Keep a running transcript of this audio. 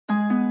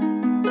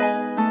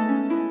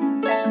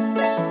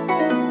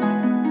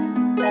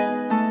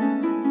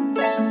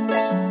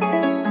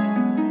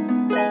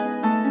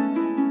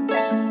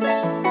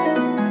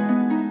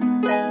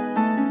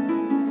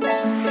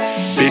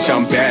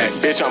I'm back.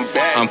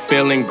 I'm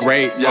feeling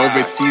great.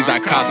 Overseas, I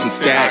caught some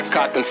stacks.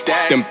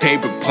 Them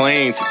paper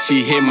planes,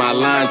 she hit my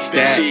line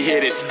stack.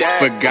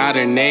 Forgot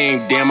her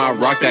name, damn, I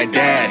rocked that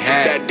dad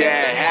hat.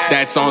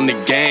 That's on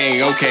the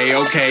gang, okay,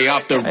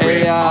 off the rip.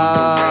 Hey,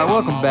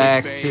 welcome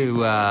back to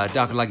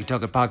Dr. Lucky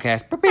Talking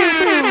Podcast.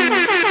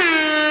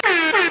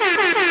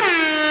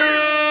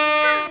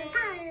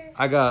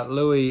 I got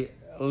Louis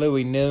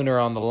Nooner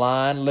on the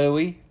line.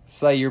 Louis,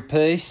 say your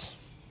piece.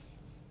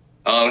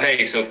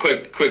 Hey, so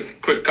quick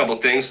couple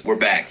things. We're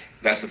back.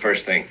 That's the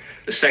first thing.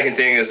 The second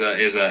thing is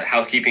a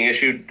housekeeping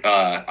issue.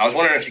 I was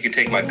wondering if you could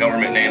take my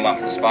government name off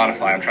the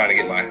Spotify. I'm trying to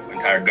get my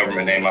entire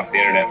government name off the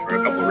internet for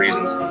a couple of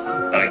reasons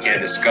that I can't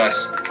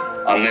discuss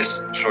on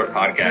this short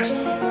podcast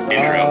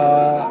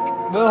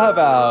intro. We'll have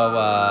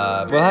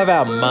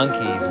our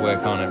monkeys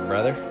work on it,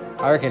 brother.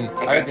 I reckon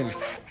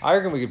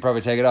we could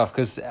probably take it off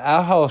because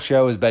our whole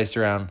show is based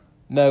around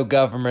no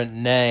government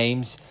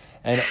names,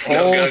 and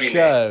all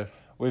show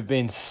we've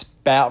been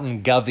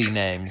spouting govy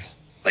names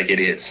like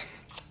idiots.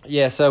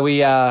 Yeah, so we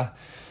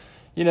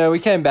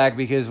came back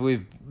because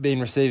we've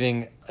been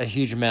receiving a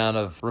huge amount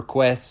of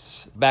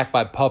requests, backed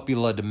by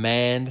popular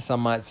demand, some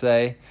might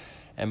say.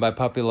 And by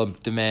popular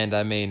demand,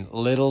 I mean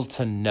little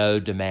to no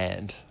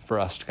demand for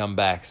us to come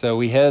back. So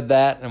we heard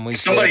that, and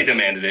somebody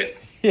demanded it.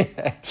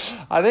 Yeah,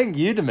 I think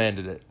you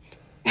demanded it.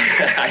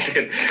 I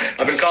did.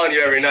 I've been calling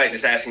you every night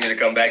just asking you to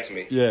come back to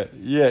me. Yeah,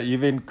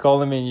 you've been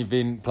calling me and you've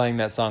been playing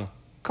that song.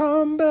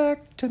 Come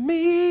back to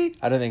me.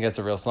 I don't think that's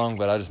a real song,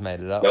 but I just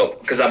made it up.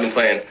 Nope, because I've been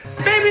playing,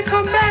 Baby,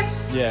 Come Back.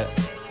 Yeah.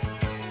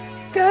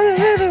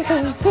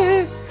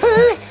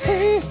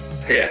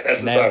 Yeah,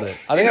 that's the song. It.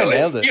 I think I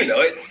nailed it. You know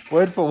it.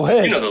 Word for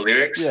word. You know the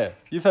lyrics. Yeah,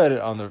 you've heard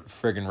it on the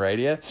friggin'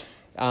 radio.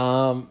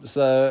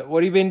 So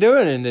what have you been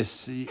doing in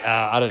this,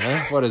 I don't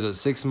know, what is it,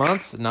 6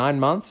 months, 9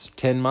 months,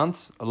 10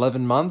 months,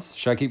 11 months?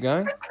 Should I keep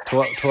going?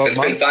 12 It's months?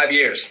 been 5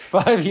 years.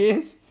 5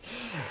 years?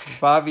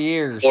 5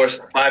 years.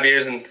 5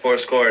 years and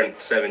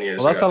 7 years.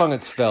 Well, that's how long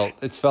it's felt.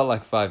 It's felt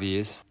like 5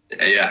 years.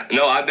 Yeah.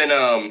 No, I've been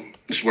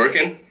just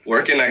working.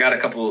 I got a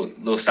couple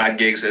little side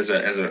gigs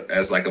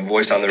as like a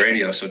voice on the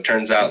radio. So it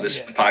turns out this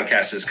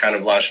podcast has kind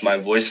of launched my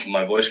voice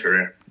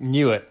career.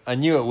 Knew it. I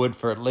knew it would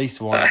for at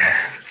least one of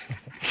us.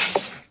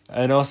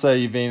 And also,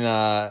 you've been,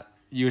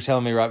 you were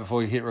telling me right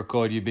before you hit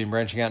record, you've been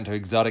branching out into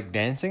exotic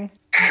dancing?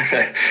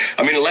 I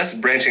mean, less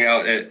branching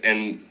out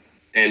and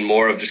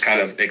more of just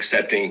kind of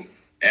accepting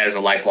as a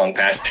lifelong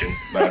passion.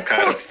 But I've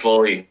kind of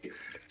fully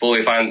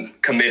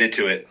committed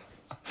to it.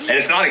 And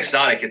it's not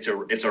exotic, it's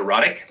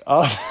erotic.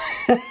 Oh.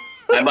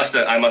 I must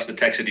have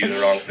texted you the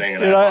wrong thing.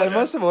 And I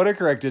must have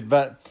autocorrected,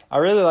 but I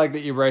really like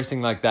that you're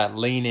bracing like that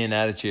lean-in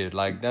attitude.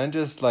 Like, don't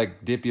just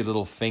like dip your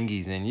little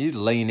fingies in. You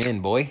lean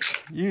in, boy.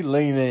 You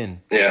lean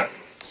in. Yeah.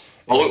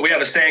 Well, we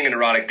have a saying in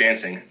erotic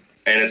dancing,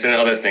 and it's in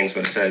other things,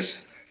 but it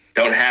says,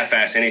 don't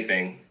half-ass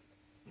anything,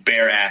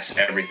 bare-ass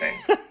everything.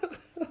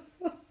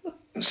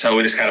 So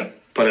we just kind of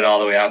put it all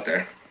the way out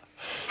there.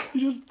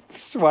 You just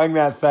swang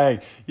that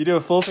thing. You do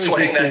a full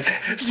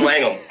 360.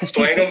 Swang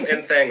them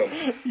and thang them.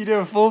 You do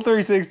a full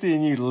 360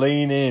 and you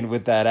lean in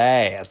with that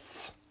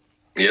ass.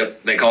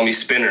 Yep, they call me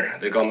Spinner.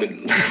 They call me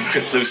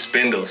Blue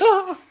Spindles.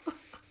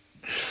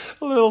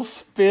 Little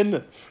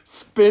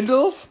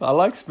Spindles? I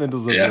like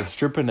Spindles as a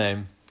stripper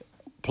name.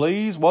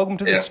 Please, welcome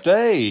to the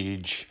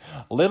stage.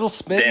 Little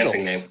Spindles.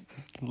 Dancing name.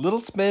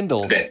 Little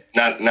Spindles.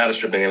 Not a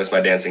stripping name, it's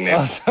my dancing name.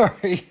 Oh,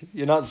 sorry.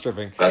 You're not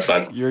stripping. That's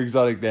fine. You're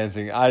exotic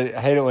dancing. I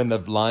hate it when the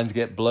lines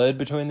get blurred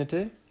between the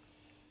two.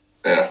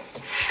 Yeah.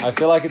 I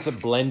feel like it's a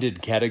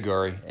blended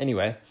category.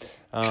 Anyway,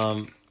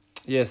 so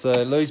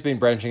Louis been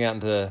branching out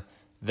into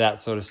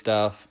that sort of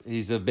stuff.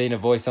 He's been a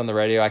voice on the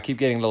radio. I keep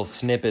getting little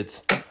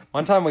snippets.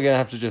 One time we're going to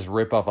have to just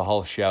rip off a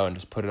whole show and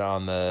just put it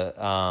on the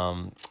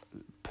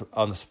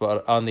old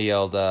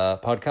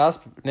podcast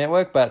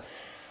network, but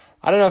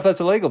I don't know if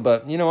that's illegal,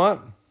 but you know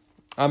what?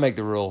 I make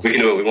the rules. We can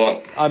do what we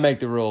want. I make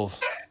the rules.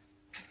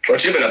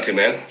 What you been up to,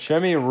 man? Show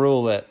me a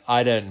rule that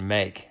I don't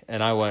make,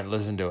 and I won't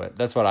listen to it.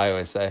 That's what I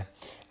always say.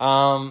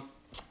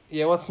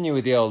 What's new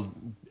with the old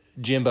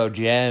Jimbo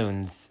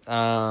Jones?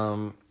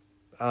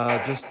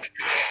 Just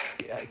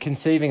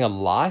conceiving a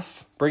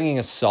life, bringing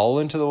a soul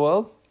into the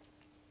world.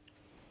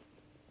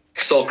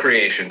 Soul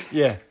creation.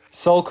 Yeah,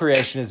 soul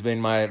creation has been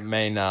my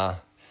main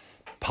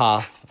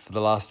path for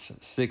the last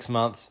 6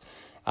 months.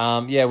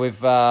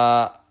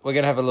 We're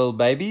gonna have a little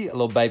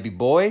baby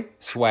boy,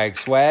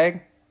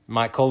 swag.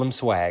 Might call him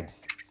Swag.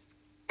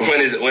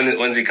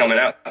 When's he coming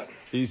out?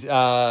 He's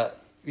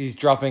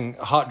dropping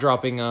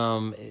early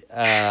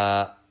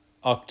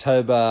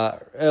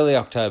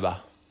October.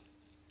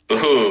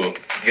 Ooh,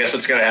 guess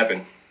what's gonna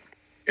happen?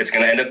 It's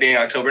gonna end up being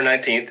October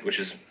 19th, which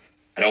is,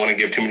 I don't want to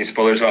give too many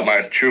spoilers about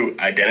my true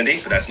identity,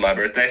 but that's my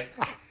birthday.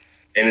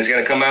 And it's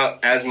gonna come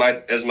out as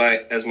my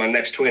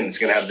next twin. It's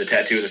gonna have the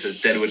tattoo that says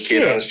Deadwood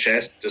Kid on his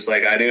chest, just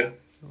like I do.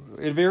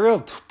 It'd be a real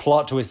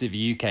plot twist if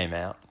you came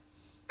out.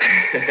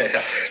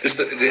 just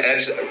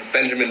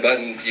Benjamin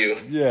Button to you.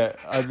 Yeah,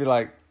 I'd be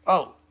like,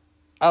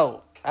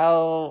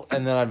 oh,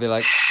 and then I'd be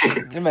like,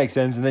 it makes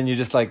sense. And then you're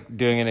just like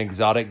doing an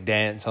exotic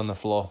dance on the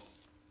floor.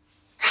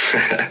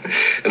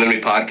 And then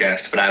we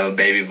podcast, but I have a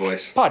baby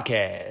voice.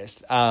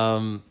 Podcast.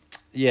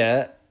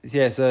 Yeah.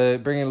 So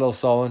bringing a little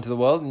soul into the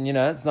world, and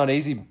it's not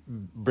easy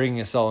bringing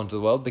a soul into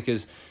the world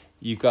because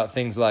you've got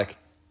things like,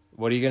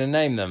 what are you going to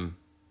name them?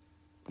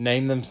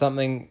 Name them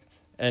something,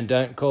 and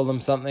don't call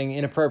them something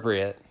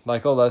inappropriate,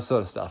 like all those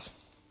sort of stuff.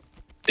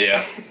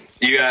 Yeah.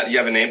 You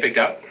have a name picked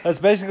out? That's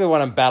basically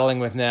what I'm battling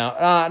with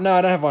now. No,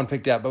 I don't have one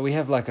picked out, but we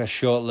have like a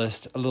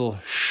little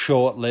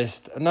short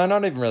list. No,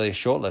 not even really a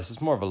short list. It's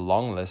more of a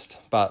long list.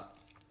 But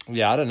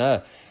yeah, I don't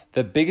know.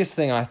 The biggest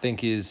thing I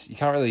think is you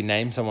can't really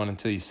name someone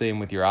until you see them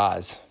with your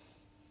eyes.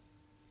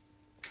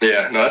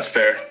 Yeah, no, that's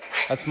fair.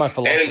 That's my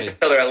philosophy. And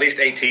until they're at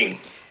least 18.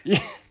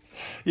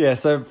 Yeah.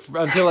 So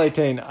until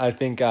 18, I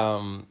think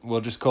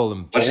we'll just call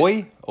them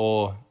Boy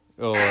or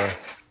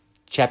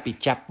Chappy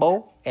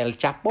Chapo, El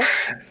Chapo.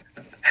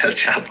 El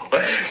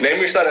Chapo. Name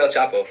your son El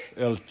Chapo.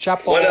 El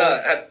Chapo. When,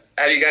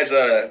 have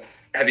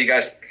you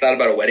guys thought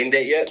about a wedding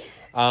date yet?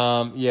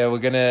 Yeah, we're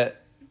gonna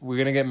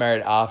get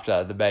married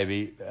after the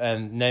baby,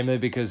 and namely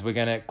because we're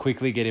gonna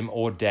quickly get him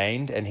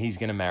ordained, and he's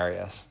gonna marry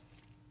us.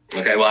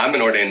 Okay, well, I'm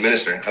an ordained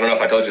minister. I don't know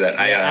if I told you that.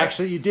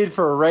 Actually, you did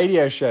for a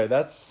radio show.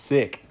 That's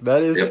sick.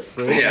 That is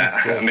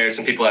yeah. sick. I married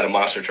some people at a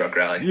monster truck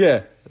rally.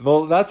 Yeah.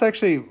 Well, that's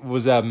actually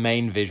was our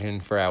main vision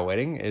for our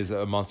wedding, is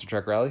a monster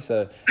truck rally.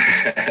 So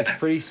it's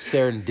pretty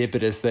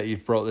serendipitous that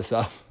you've brought this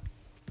up.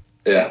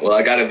 Yeah, well,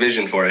 I got a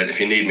vision for it if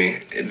you need me.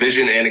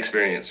 Vision and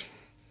experience.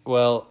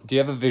 Well, do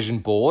you have a vision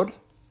board?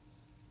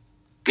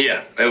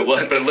 Yeah, but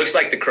it looks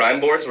like the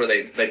crime boards where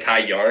they tie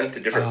yarn to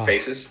different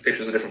faces,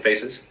 pictures of different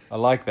faces. I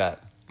like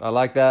that,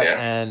 yeah.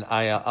 And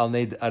I'll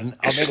need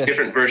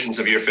different versions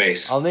of your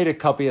face. I'll need a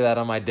copy of that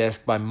on my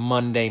desk by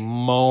Monday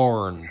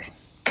morn.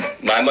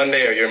 My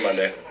Monday or your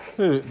Monday?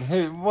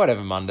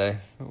 Whatever Monday.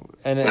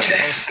 And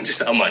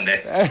just a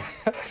Monday.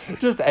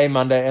 Just a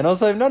Monday. And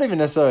also, not even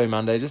necessarily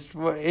Monday, just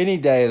any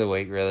day of the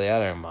week, really. I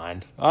don't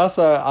mind.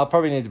 Also, I'll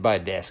probably need to buy a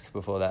desk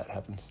before that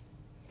happens.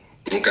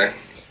 Okay.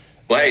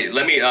 Well, hey,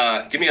 let me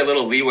give me a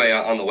little leeway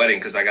on the wedding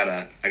because I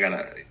gotta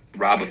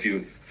rob a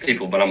few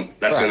people, but I'm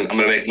gonna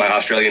make my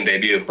Australian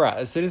debut. Right.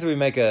 As soon as we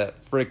make a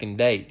freaking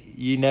date,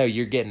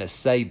 you're getting to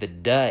save the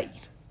day.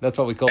 That's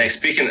what we call it. Hey,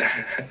 speaking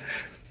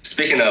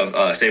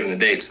of saving the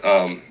dates,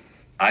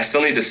 I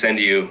still need to send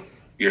you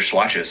your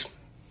swatches.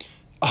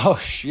 Oh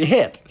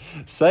shit!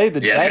 Save the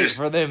date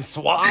for them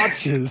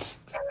swatches.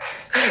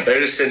 They're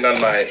just sitting on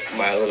my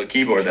little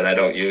keyboard that I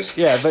don't use.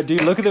 Yeah, but do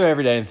you look at them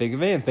every day and think of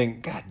me and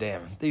think, God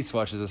damn, these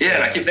swatches are so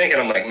and I keep thinking,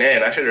 I'm like,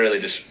 man, I should really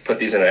just put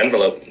these in an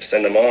envelope and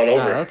send them on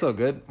over. Nah, that's all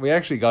good. We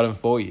actually got them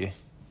for you.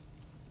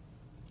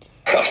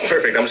 Oh,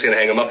 perfect. I'm just going to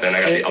hang them up then.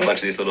 I got a bunch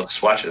of these little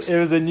swatches. It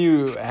was a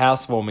new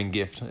housewarming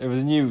gift. It was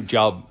a new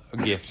job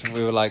gift.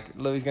 We were like,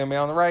 Louis going to be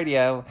on the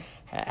radio.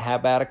 How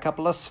about a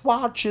couple of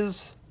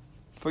swatches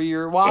for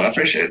your watches? I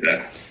appreciate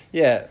that.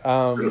 Yeah.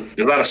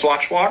 Is that a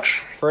swatch watch?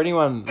 For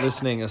anyone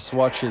listening, a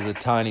swatch is a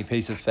tiny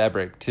piece of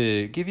fabric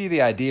to give you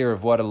the idea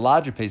of what a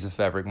larger piece of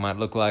fabric might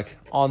look like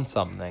on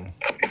something.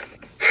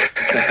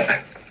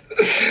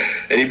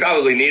 And you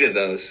probably needed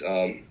those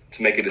to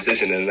make a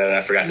decision, and then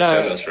I forgot to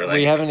send those for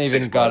we haven't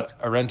even got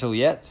a rental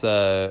yet,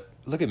 so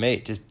look at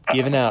me, just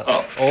giving out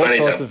all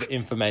sorts of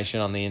information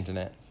on the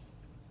internet.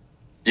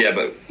 Yeah,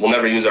 but we'll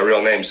never use our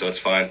real name, so it's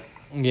fine.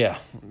 Yeah.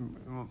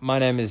 My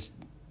name is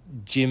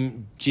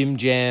Jim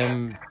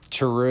Jam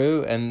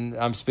Taru, and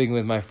I'm speaking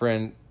with my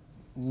friend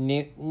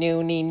Noonie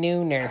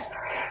Nooner.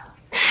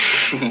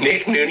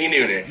 Nick Noonie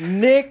Nooner.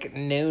 Nick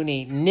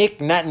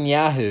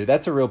Netanyahu.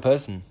 That's a real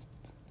person.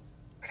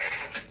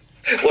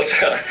 Who's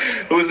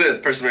the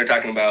person we were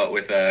talking about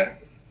with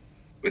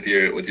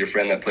your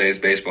friend that plays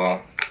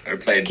baseball or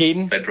played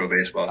Keaton? Played pro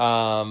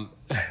baseball?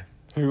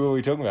 Who were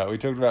we talking about? We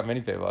talked about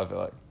many people, I feel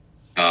like.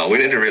 We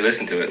need to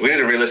re-listen to it. We need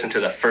to re-listen to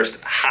the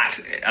first hot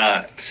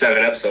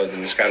 7 episodes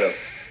and just kind of...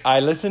 I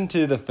listened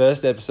to the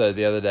first episode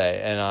the other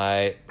day, and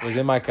I was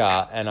in my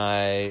car, and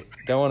I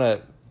don't want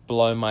to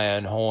blow my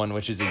own horn,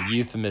 which is a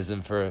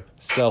euphemism for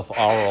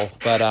self-oral,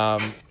 but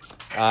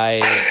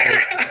I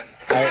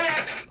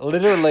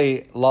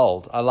literally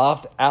lolled. I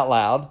laughed out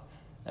loud,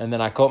 and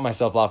then I caught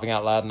myself laughing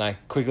out loud, and I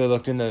quickly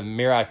looked in the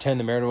mirror. I turned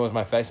the mirror towards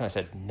my face, and I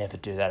said, "Never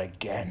do that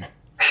again."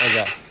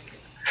 Okay.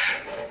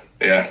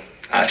 Yeah.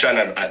 I try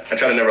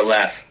to never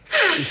laugh.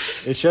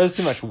 It shows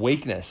too much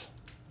weakness.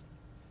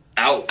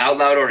 Out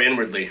loud or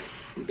inwardly,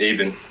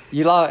 even.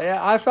 You laugh.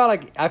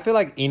 I feel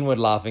like inward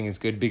laughing is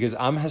good because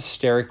I'm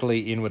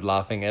hysterically inward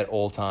laughing at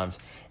all times.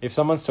 If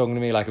someone's talking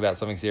to me like about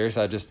something serious,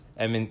 I just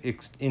am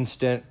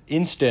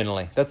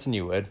externally. That's a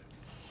new word.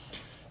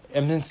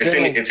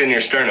 It's in your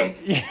sternum.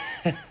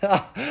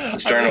 Yeah.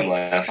 Sternum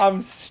laugh. I'm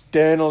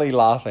sternly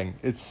laughing.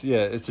 It's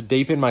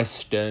deep in my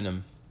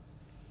sternum.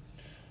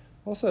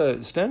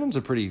 Also, sternum's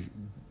a pretty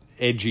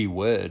edgy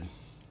word.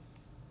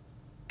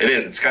 It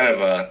is. It's kind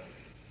of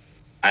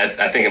I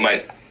think it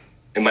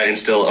might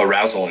instill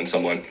arousal in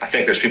someone. I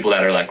think there's people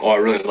that are like, oh, I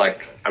really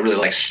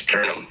like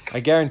sternum. I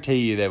guarantee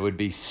you there would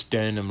be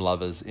sternum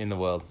lovers in the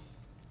world.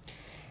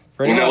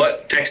 For You anyone, know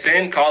what? Text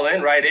in, call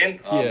in, write in.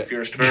 If you're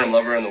a sternum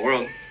lover in the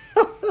world.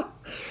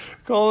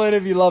 call in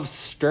if you love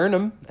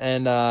sternum,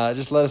 and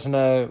just let us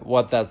know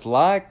what that's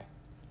like,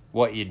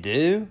 what you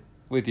do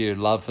with your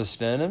love for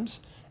sternums.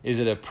 Is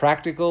it a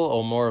practical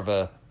or more of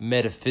a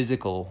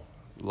metaphysical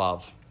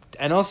love?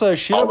 And also,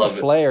 shoot I up a love it.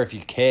 flare if you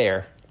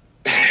care.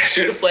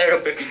 Shoot a flare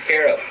up if you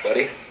care up,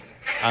 buddy.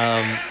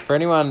 For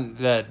anyone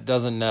that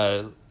doesn't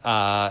know,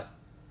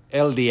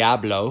 El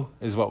Diablo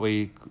is what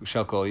we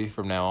shall call you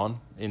from now on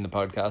in the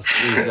podcast.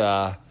 He's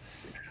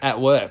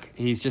at work.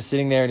 He's just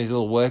sitting there in his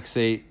little work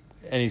seat,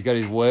 and he's got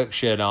his work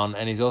shirt on,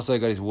 and he's also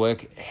got his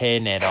work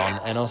hairnet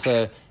on, and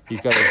also he's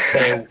got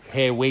his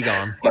hair wig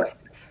on.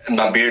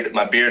 My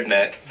beard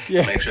net.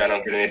 Yeah. Make sure I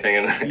don't get anything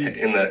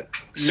in the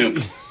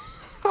soup.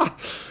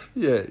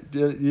 Yeah,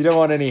 you don't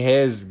want any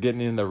hairs getting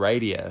in the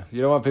radio.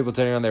 You don't want people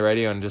turning on their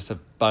radio and just a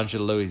bunch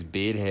of Louis'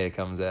 beard hair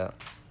comes out.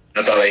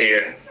 That's all I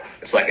hear.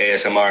 It's like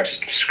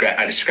ASMR.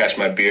 I just scratch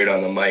my beard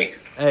on the mic.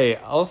 Hey,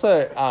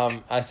 also,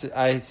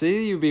 I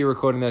see you be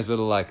recording those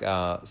little like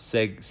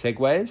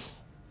segues.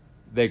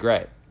 They're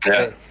great.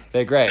 Yeah.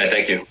 They're great. Hey,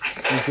 thank you.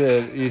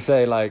 You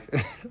say like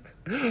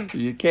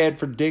you can't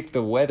predict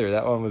the weather.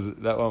 That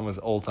one was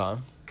all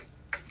time.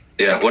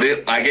 Yeah,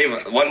 I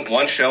gave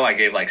one show. I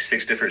gave like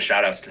 6 different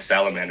shout outs to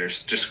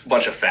salamanders. Just a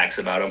bunch of facts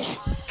about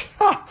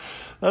them.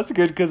 That's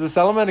good because the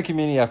salamander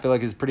community, I feel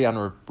like, is pretty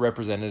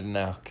underrepresented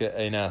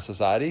in our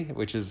society,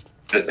 which is,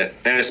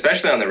 And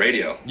especially on the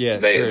radio. Yeah,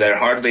 they're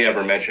hardly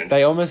ever mentioned.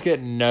 they almost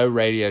get no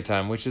radio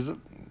time, which is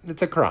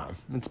it's a crime.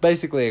 It's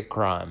basically a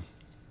crime,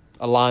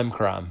 a lime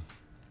crime.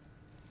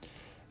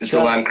 It's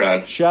a lime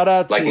crime. Shout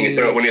out Like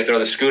to when you throw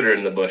the scooter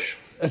in the bush.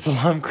 It's a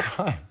lime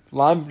crime.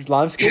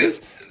 Lime scooters.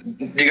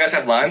 Do you guys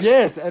have limes?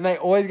 Yes, and they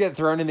always get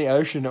thrown in the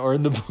ocean or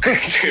in the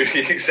bush.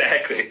 Dude,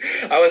 exactly.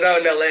 I was out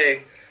in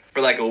LA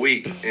for like a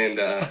week, and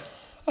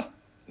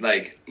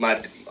like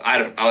I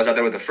was out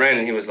there with a friend,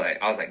 and I was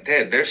like,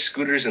 Dad, there's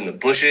scooters in the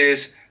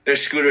bushes. There's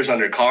scooters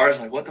under cars.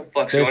 Like, what the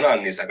fuck's going on?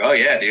 And he's like, oh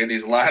yeah, dude,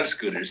 these lime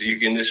scooters. You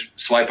can just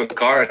swipe a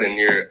card and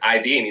your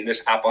ID, and you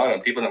just hop on them.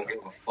 People don't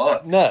give a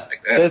fuck. No, It's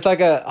like that. there's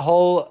like a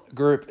whole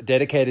group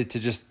dedicated to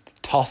just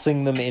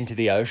tossing them into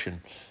the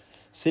ocean.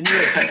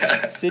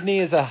 Sydney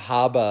is a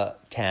harbour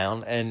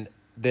town, and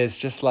there's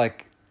just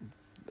like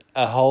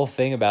a whole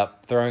thing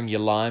about throwing your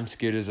lime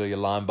scooters or your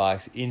lime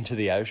bikes into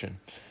the ocean.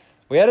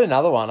 We had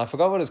another one, I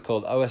forgot what it's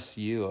called,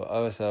 OSU or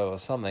OSO or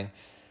something,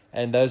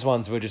 and those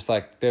ones were just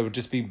like, there would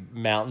just be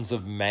mountains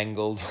of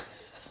mangled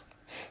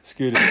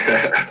scooters.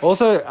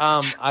 Also,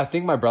 I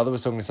think my brother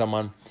was talking to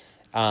someone,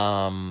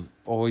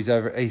 or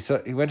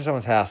he went to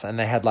someone's house, and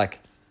they had like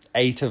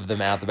 8 of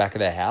them out the back of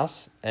their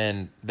house,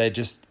 and they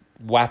just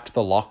whapped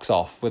the locks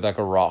off with like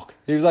a rock.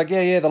 He was like,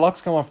 yeah, the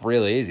locks come off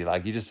really easy.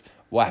 Like you just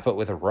whap it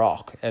with a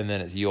rock, and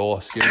then it's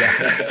your scooter.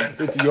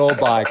 It's your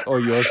bike or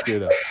your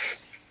scooter.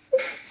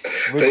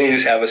 Then you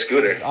just have a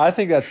scooter. I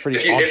think that's pretty.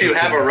 If you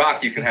have a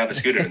rock, you can have a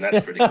scooter, and that's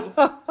pretty cool.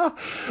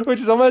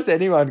 Which is almost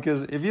anyone,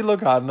 because if you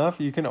look hard enough,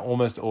 you can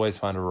almost always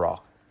find a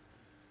rock.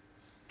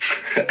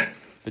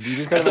 But you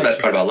just That's the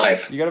best part about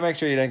life. You got to make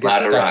sure you don't get Lot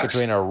of stuck rocks.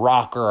 between a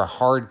rock or a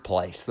hard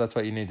place. That's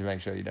what you need to make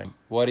sure you don't.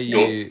 What do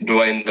you?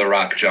 Dwayne The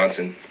Rock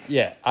Johnson.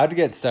 Yeah, I'd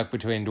get stuck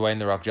between Dwayne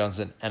The Rock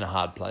Johnson and a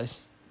hard place.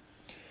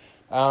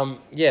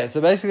 Yeah, so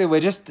basically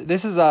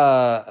this is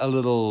a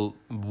little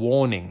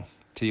warning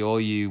to all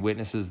you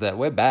witnesses that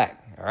we're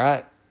back, all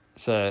right?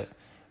 So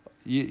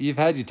you've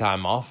had your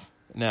time off.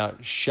 Now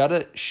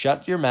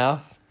shut your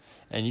mouth,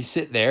 and you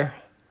sit there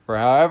for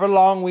however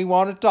long we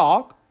want to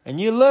talk,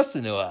 and you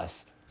listen to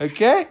us,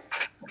 okay?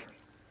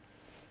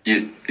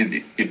 You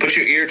put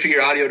your ear to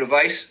your audio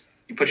device,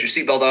 you put your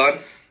seatbelt on,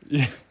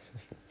 Yeah.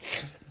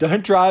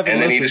 Don't drive and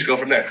and then listen. you just go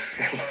from there.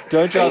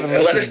 Don't drive and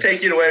And let listen. us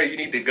take you to where you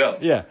need to go.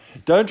 Yeah.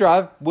 Don't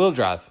drive. We'll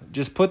drive.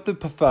 Just put the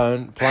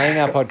phone playing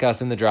our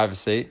podcast in the driver's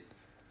seat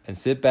and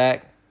sit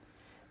back.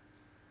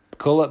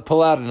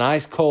 Pull out a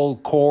nice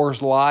cold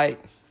Coors Light.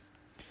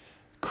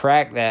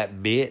 Crack that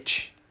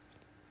bitch.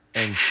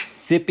 And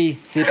sippy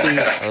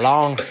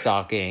long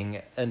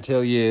stocking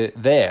until you're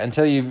there.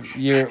 Until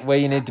you're where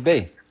you need to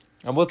be.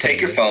 And we'll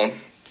Take your phone,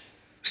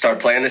 start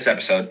playing this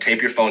episode,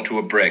 tape your phone to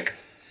a brick,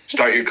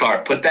 start your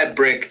car, put that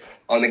brick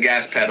on the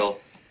gas pedal,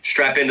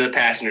 strap into the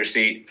passenger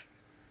seat,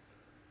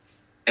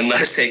 and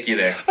let us take you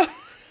there.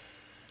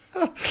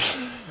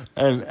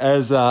 And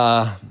as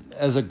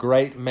a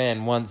great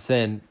man once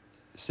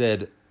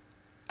said,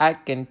 I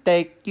can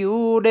take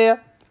you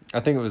there. I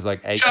think it was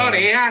like 8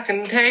 Johnny, I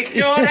can take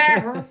you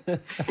there.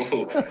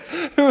 Who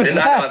was Didn't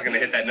know I that? was going to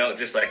hit that note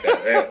just like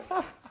that.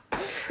 Man.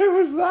 Who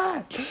was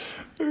that?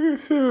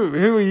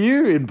 Who are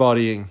you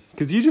embodying?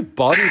 Because you just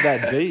bodied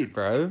that beat,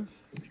 bro.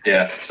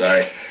 Yeah,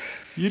 sorry.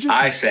 You just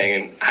I sang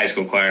in high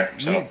school choir,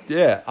 so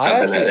yeah.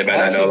 something that they might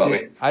not know about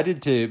me. I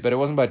did too, but it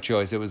wasn't by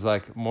choice. It was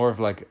like more of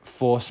like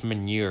force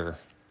majeure.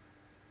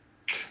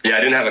 yeah, I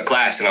didn't have a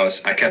class, and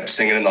I kept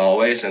singing in the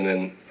hallways, and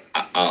then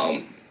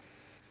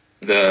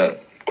the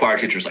choir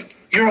teacher was like,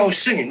 "You're always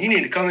singing. You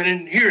need to come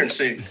in here and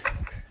sing."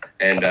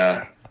 And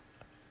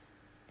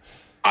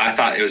I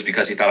thought it was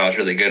because he thought I was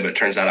really good, but it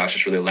turns out I was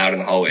just really loud in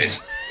the hallways.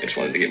 He just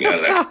wanted to get me out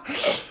of there.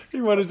 So,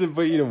 He wanted to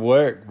put you to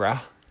work,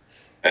 bruh.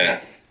 yeah.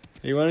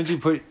 He wanted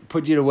to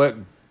put you to work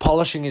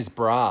polishing his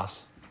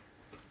brass.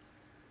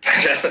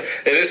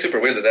 It is super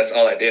weird that that's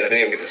all I did. I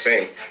didn't even get to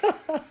sing.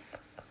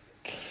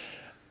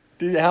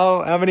 Dude,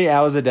 how many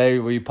hours a day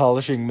were you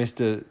polishing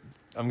Mr.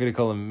 I'm going to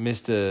call him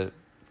Mr.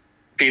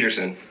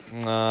 Peterson.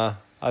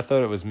 I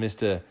thought it was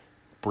Mr.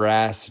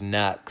 Brass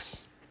Knucks.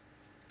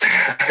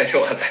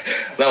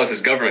 That was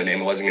his government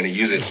name. I wasn't going to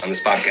use it on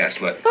this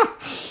podcast, but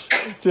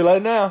It's too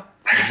late now.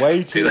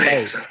 Way too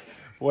late. So,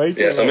 Way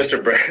too yeah, so late.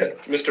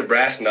 Mr.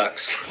 Brass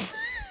Knucks.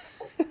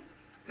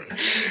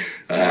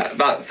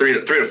 About 3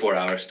 to 4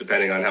 hours,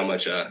 depending on how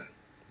much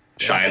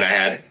shine I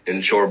had.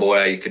 And Shore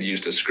Boy, you could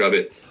use to scrub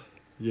it.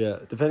 Yeah,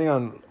 depending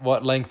on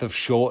what length of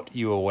short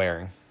you were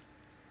wearing,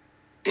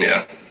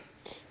 Yeah.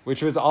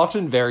 which was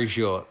often very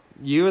short.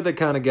 You were the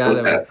kind of guy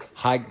that would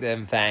hike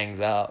them fangs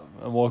up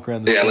and walk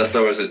around the Yeah,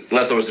 street.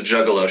 unless there was a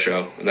Juggalo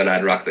show, then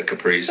I'd rock the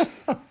capris.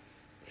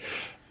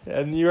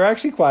 And you were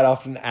actually quite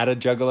often at a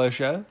Juggalo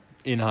show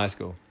in high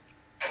school.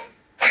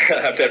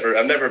 I've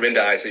never been to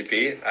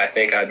ICP. I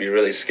think I'd be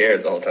really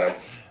scared the whole time.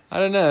 I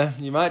don't know.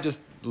 You might just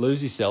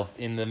lose yourself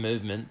in the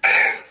movement.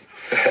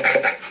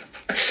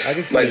 I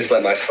can see Might it. just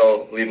let my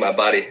soul leave my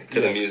body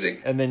to the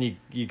music. And then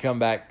you come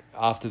back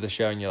after the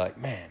show and you're like,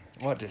 man,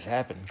 what just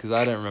happened? Because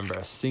I don't remember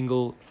a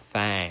single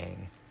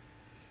thing.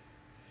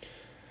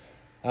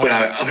 But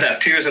I would have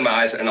tears in my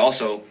eyes and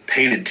also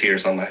painted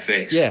tears on my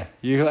face. Yeah,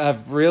 you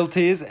have real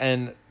tears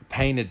and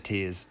painted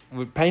tears.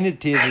 Painted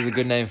tears is a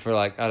good name for,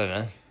 like, I don't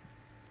know,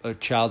 a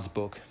child's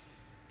book.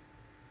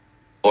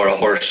 Or a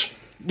horse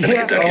in the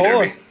Kentucky a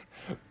Derby. horse.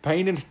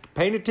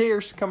 Painted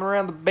tears coming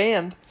around the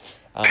bend.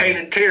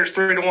 Painted tears,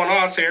 3-1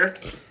 odds here.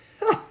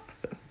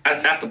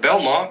 at the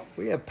Belmont.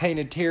 We have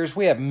painted tears.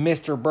 We have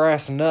Mr.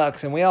 Brass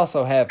Knucks, and we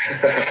also have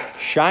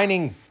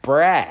Shining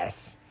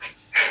Brass.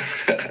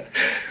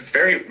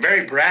 Very,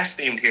 very brass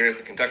themed here at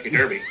the Kentucky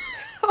Derby.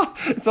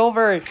 It's all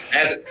very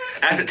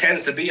As it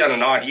tends to be on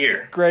an odd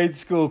year. grade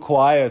school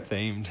choir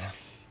themed.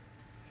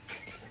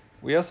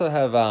 We also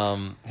have,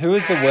 who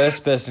is the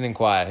worst person in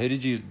choir? Who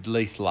did you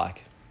least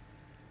like?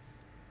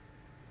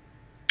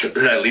 Did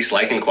I at least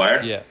like in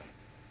choir? Yeah.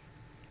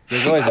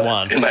 There's always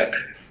one. In my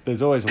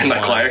There's always one. in my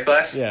choir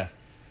class? Yeah.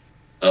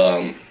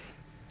 Um,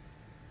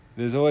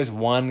 There's always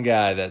one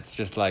guy that's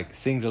just like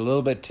sings a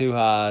little bit too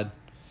hard.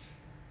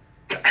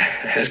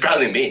 it's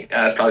probably me.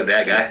 It's probably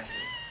that guy.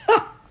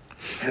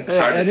 It's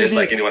hard to And if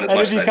dislike you- anyone as and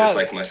much if as you I can't-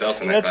 dislike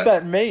myself in that That's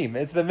class. that meme.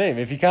 It's the meme.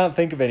 If you can't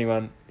think of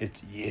anyone,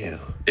 it's you.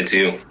 It's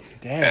you.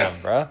 Damn, Yeah.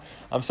 bro.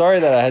 I'm sorry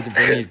that I had to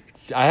bring you.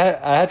 I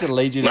had to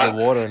lead you to the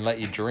My- water and let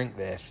you drink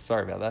there.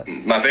 Sorry about that.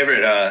 My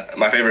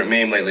favorite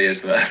meme lately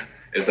is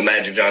the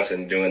Magic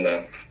Johnson doing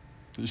the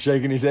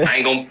Shaking his head. I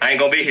ain't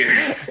gonna be here.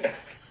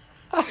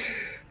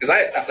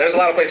 Because there's a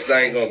lot of places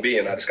I ain't gonna be,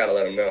 and I just gotta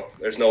let them know.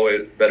 There's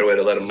no better way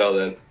to let them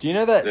know Do you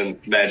know that than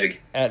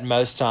Magic. at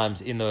most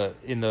times in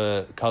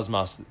the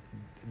cosmos,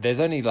 there's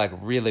only like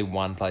really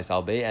one place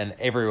I'll be, and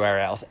everywhere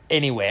else,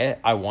 anywhere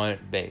I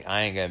won't be.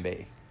 I ain't gonna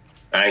be.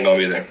 I ain't gonna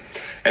be there.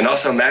 And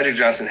also, Magic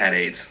Johnson had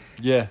AIDS.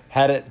 Yeah,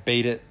 had it,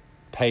 beat it,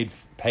 paid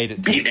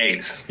it. Beat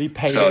AIDS. He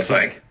paid So it. it's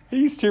like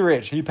He's too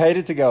rich. He paid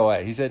it to go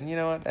away. He said, you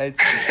know what? It's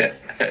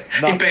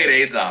he paid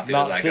AIDS off. He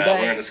was not like, today.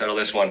 we're gonna settle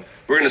this one.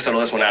 We're gonna settle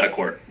this one out of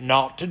court.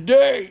 not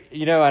today.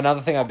 You know,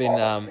 another thing I've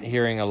been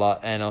hearing a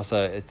lot, and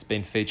also it's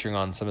been featuring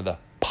on some of the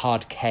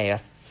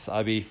podcasts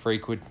I be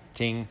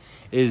frequenting,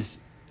 is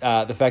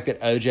the fact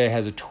that OJ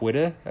has a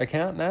Twitter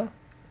account now,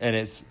 and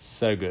it's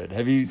so good.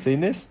 Have you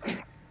seen this?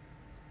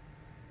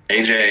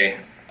 AJ.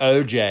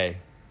 OJ.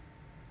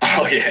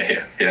 Oh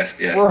yeah. Yes.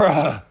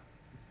 Bruh.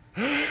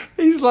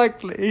 He's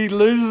like, he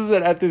loses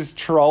it at this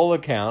troll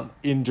account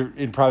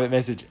in private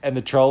message, and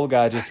the troll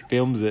guy just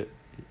films it,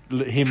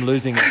 him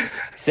losing it,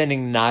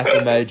 sending knife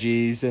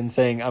emojis and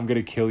saying, I'm going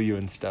to kill you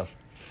and stuff.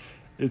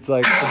 It's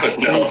like, Oh,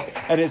 no.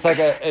 and it's like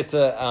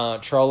a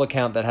troll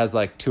account that has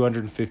like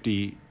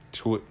 250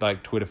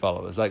 Twitter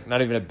followers, like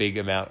not even a big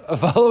amount of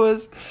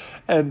followers.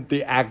 And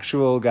the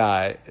actual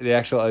guy, the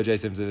actual OJ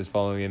Simpson is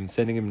following him,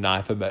 sending him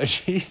knife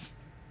emojis.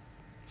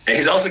 And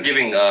he's also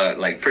giving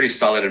like pretty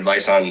solid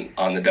advice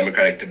on the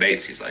Democratic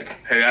debates. He's like,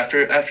 hey,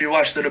 after you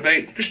watch the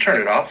debate, just turn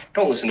it off.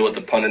 Don't listen to what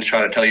the pundits try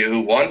to tell you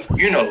who won.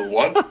 You know who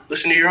won.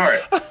 Listen to your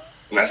heart.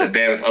 And I said,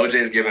 damn, if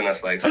OJ's giving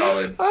us like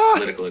solid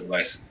political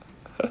advice,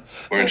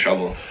 we're in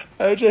trouble.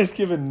 OJ's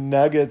giving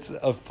nuggets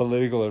of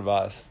political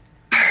advice.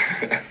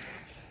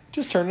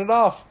 Just turn it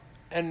off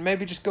and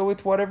maybe just go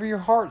with whatever your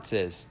heart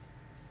says.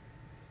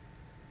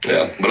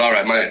 Yeah, but all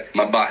right,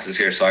 my boss is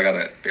here, so I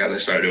gotta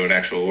start doing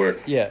actual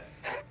work. Yeah.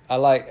 I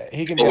like,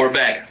 he can be But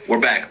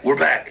we're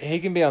back. he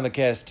can be on the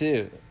cast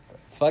too.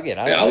 Fuck it.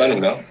 Yeah, I'll let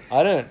him know.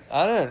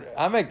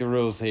 I make the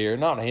rules here,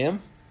 not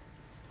him.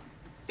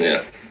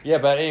 Yeah. Yeah,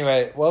 but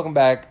anyway, welcome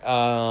back.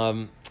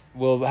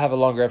 We'll have a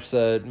longer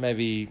episode,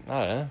 maybe, I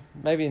don't know,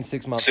 maybe in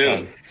 6 months.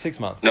 Soon. Time. 6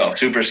 months. No,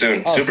 super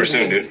soon. Oh, super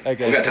soon, dude.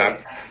 Okay, We got so time.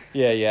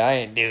 Yeah, I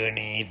ain't doing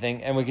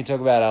anything. And we can talk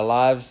about our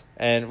lives.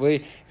 And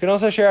we can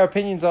also share our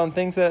opinions on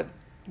things that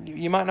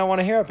you might not want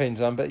to hear our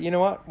opinions on. But you know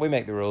what? We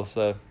make the rules,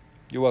 so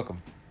you're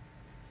welcome.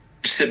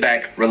 Sit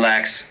back,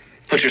 relax,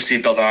 put your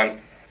seatbelt on,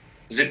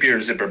 zip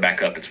your zipper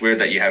back up. It's weird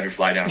that you have your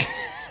fly down.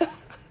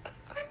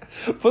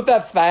 Put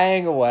that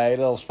fang away,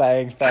 little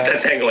fang. Put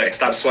that thing away.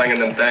 Stop swinging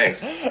them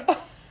things.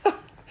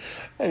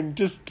 And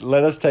just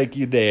let us take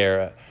you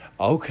there.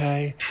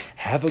 Okay,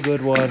 have a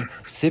good one.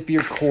 Sip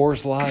your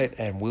Coors Light,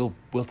 and we'll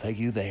take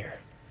you there.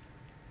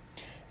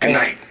 Good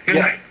night. Good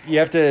night. You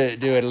have to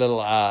do it a little.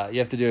 You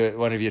have to do it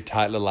one of your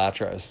tight little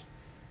outros.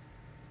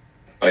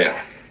 Oh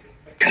yeah.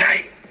 Good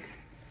night.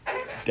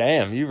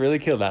 Damn, you really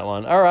killed that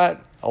one. All right,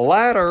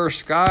 later,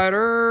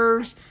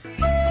 Skyders.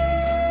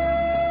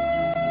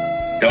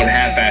 Don't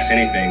half-ass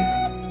anything.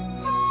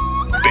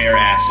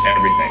 Bare-ass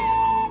everything.